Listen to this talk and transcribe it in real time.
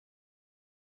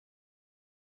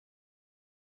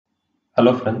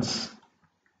Hello friends,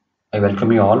 I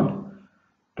welcome you all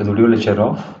to the video lecture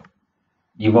of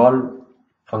Eval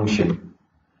function.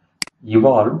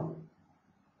 Eval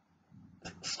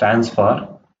stands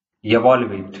for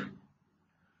evaluate.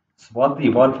 So what the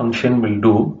eval function will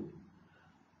do,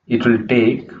 it will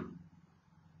take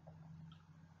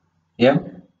a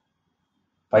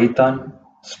Python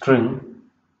string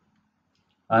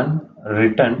and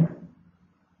return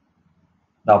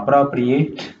the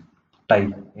appropriate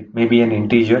type. It may be an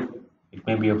integer, it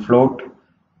may be a float,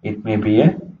 it may be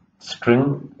a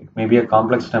string, it may be a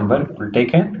complex number. It will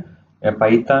take a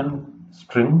Python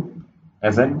string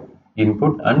as an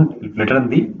input and it will return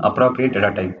the appropriate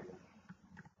data type.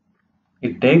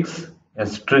 It takes a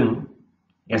string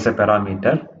as a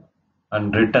parameter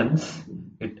and returns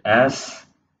it as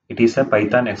it is a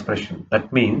Python expression.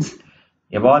 That means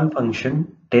eval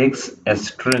function takes a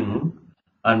string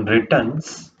and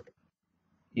returns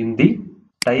in the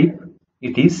type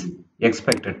it is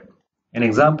expected. An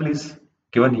example is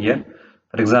given here.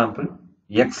 For example,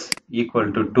 x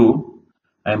equal to 2,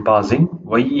 I am passing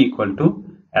y equal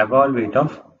to evaluate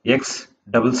of x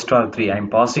double star 3. I am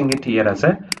passing it here as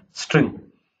a string.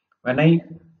 When I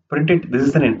print it, this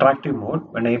is an interactive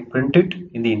mode. When I print it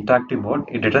in the interactive mode,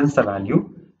 it returns the value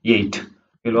 8.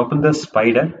 We'll open the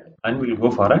spider and we'll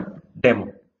go for a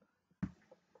demo.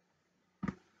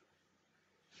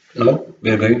 Now we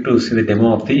are going to see the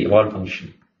demo of the eval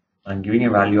function. I am giving a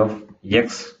value of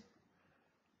x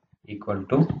equal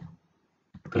to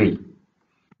 3.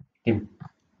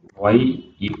 Y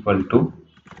equal to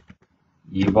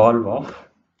evolve of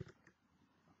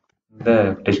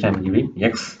the text I am giving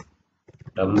x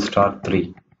double star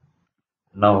 3.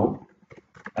 Now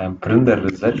I am print the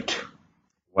result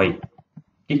y.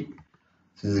 Okay.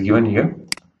 This is given here.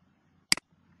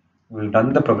 We will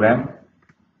run the program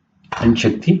and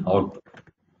check the output.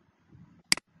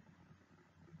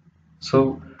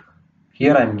 So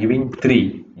here I am giving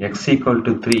 3, x equal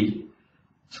to 3.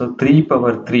 So 3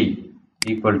 power 3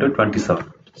 equal to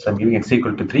 27. So I am giving x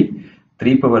equal to 3,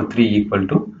 3 power 3 equal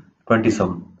to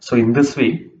 27. So in this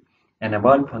way, an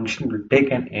eval function will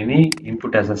take any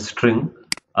input as a string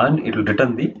and it will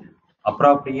return the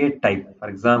appropriate type. For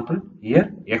example,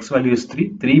 here x value is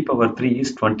 3, 3 power 3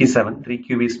 is 27, 3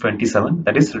 cube is 27,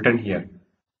 that is written here.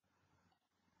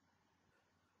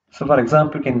 So for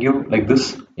example, you can give like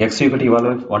this, x equal to eval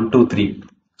of 1, 2, 3.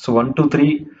 So 1, 2,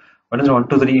 3, what is 1,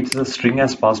 2, 3? It is a string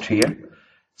as passed here.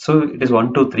 So it is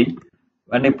 1, 2, 3.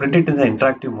 When I print it in the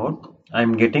interactive mode, I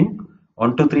am getting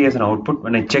 1, 2, 3 as an output.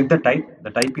 When I check the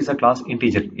type is a class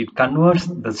integer. It converts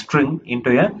the string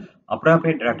into a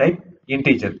appropriate data type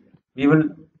integer. We will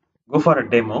go for a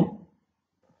demo.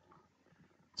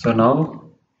 So now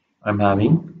I'm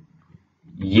having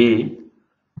a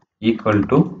equal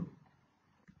to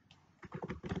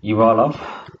eval of,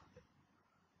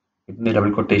 in the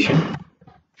double quotation,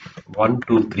 1,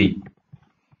 2, 3.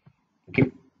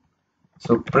 Okay.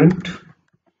 So print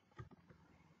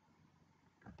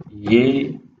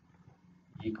a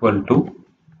equal to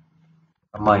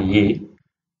comma a,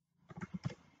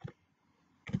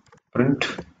 print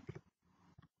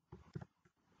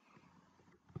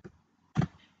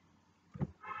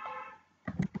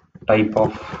type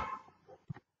of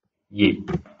a.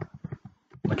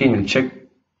 Okay, we'll check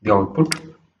the output.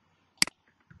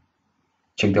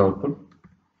 Check the output.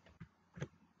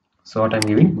 So what I'm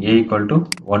giving, a equal to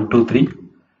 1, 2, 3.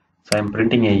 So I'm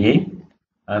printing a.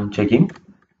 I'm checking.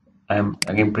 I'm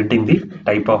again printing the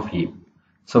type of a.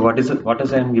 So what is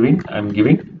I'm giving? I'm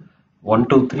giving 1,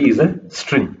 2, 3 is a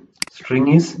string. String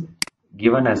is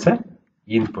given as a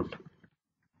input.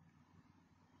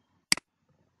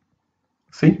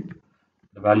 See,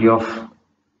 the value of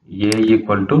a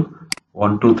equal to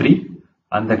 1, 2, 3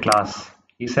 and the class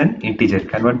is an integer.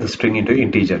 Convert the string into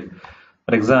integer.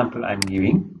 For example, I'm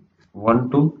giving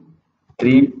 1 to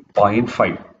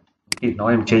 3.5. Okay, now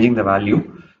I'm changing the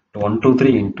value to 1, 2,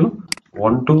 3 into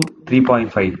 1 to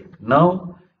 3.5.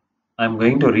 Now I'm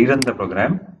going to rerun the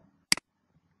program.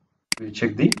 We'll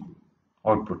check the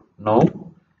output. Now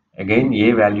again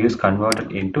a value is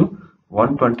converted into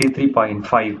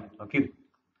 123.5. Okay,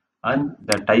 and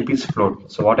the type is float.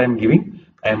 So what I am giving,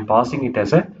 I am passing it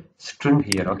as a string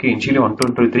here. Okay, initially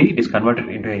 123 it is converted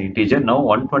into an integer. Now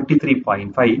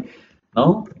 123.5.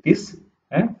 Now it is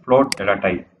a float data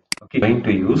type. Okay, going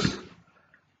to use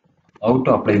how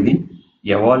to apply the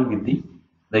eval with the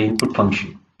input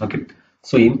function. Okay,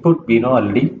 so input we know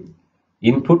already.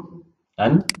 Input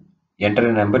and enter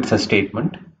a number is a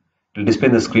statement. It will display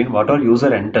on the screen. Whatever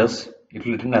user enters, it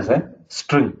will return as a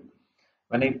string.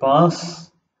 When I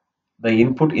pass the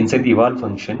input inside the eval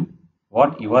function,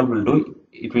 what eval will do,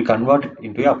 it will convert it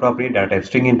into a appropriate data type,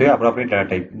 string into a appropriate data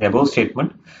type. In the above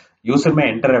statement, user may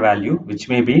enter a value which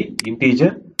may be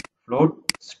integer, float,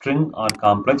 string, or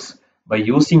complex. By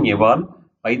using eval,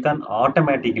 Python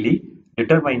automatically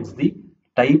determines the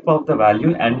type of the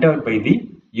value entered by the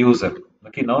user.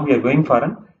 Okay, now we are going for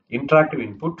an interactive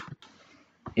input.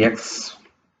 X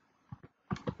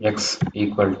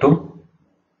equal to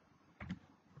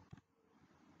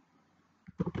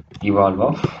eval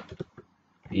of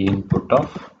input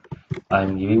of, I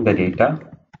am giving the data,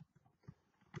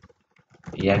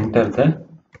 enter the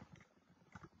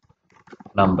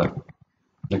number.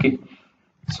 Okay,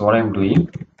 so what I'm doing,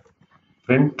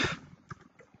 print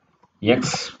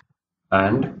x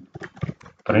and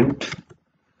print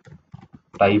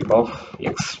type of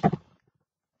x.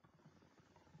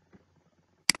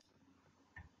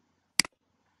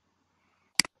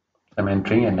 I'm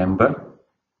entering a number.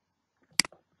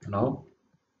 Now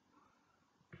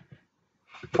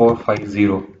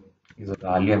 450 is the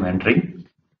value I'm entering.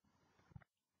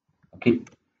 Okay,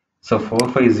 so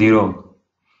 450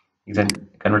 is an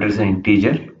converted as an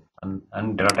integer,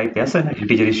 and data type as an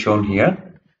integer is shown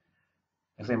here.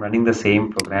 As I'm running the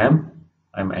same program,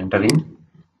 I'm entering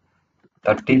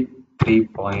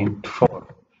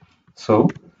 33.4. So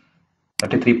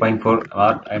 33.4,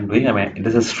 what I'm doing, it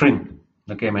is a string.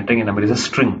 Okay, I'm entering a number is a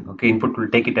string. Okay, input will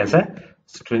take it as a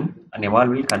string and eval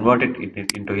will convert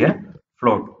it into a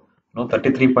float. Now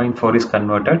 33.4 is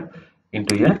converted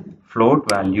into a float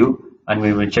value and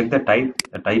we will check the type.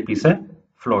 The type is a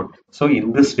float. So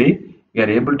in this way, we are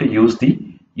able to use the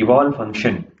eval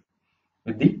function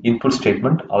with the input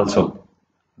statement also.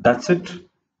 That's it.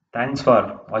 Thanks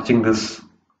for watching this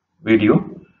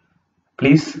video.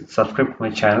 Please subscribe to my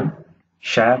channel,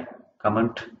 share,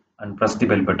 comment, and press the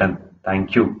bell button.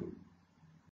 Thank you.